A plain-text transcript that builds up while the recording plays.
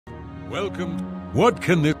Welcome. What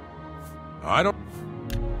can this... I don't...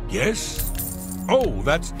 Yes? Oh,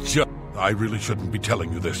 that's just... I really shouldn't be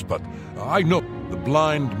telling you this, but I know the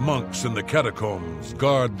blind monks in the catacombs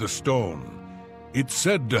guard the stone. It's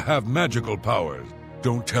said to have magical powers.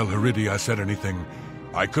 Don't tell Heridi I said anything.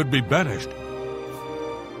 I could be banished.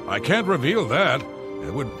 I can't reveal that.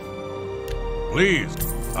 It would... Please,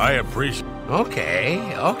 I appreciate...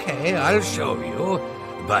 Okay, I'll show you.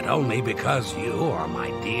 But only because you are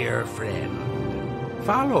my dear friend.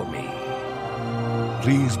 Follow me.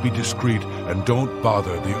 Please be discreet and don't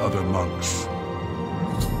bother the other monks.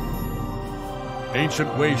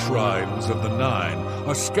 Ancient way shrines of the Nine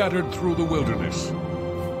are scattered through the wilderness.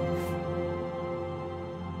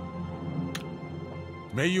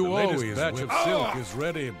 May you always... The batch of silk is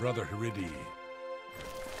ready, Brother Heridi.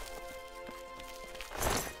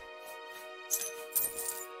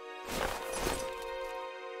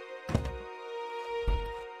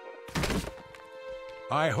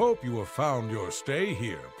 I hope you have found your stay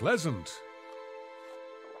here pleasant.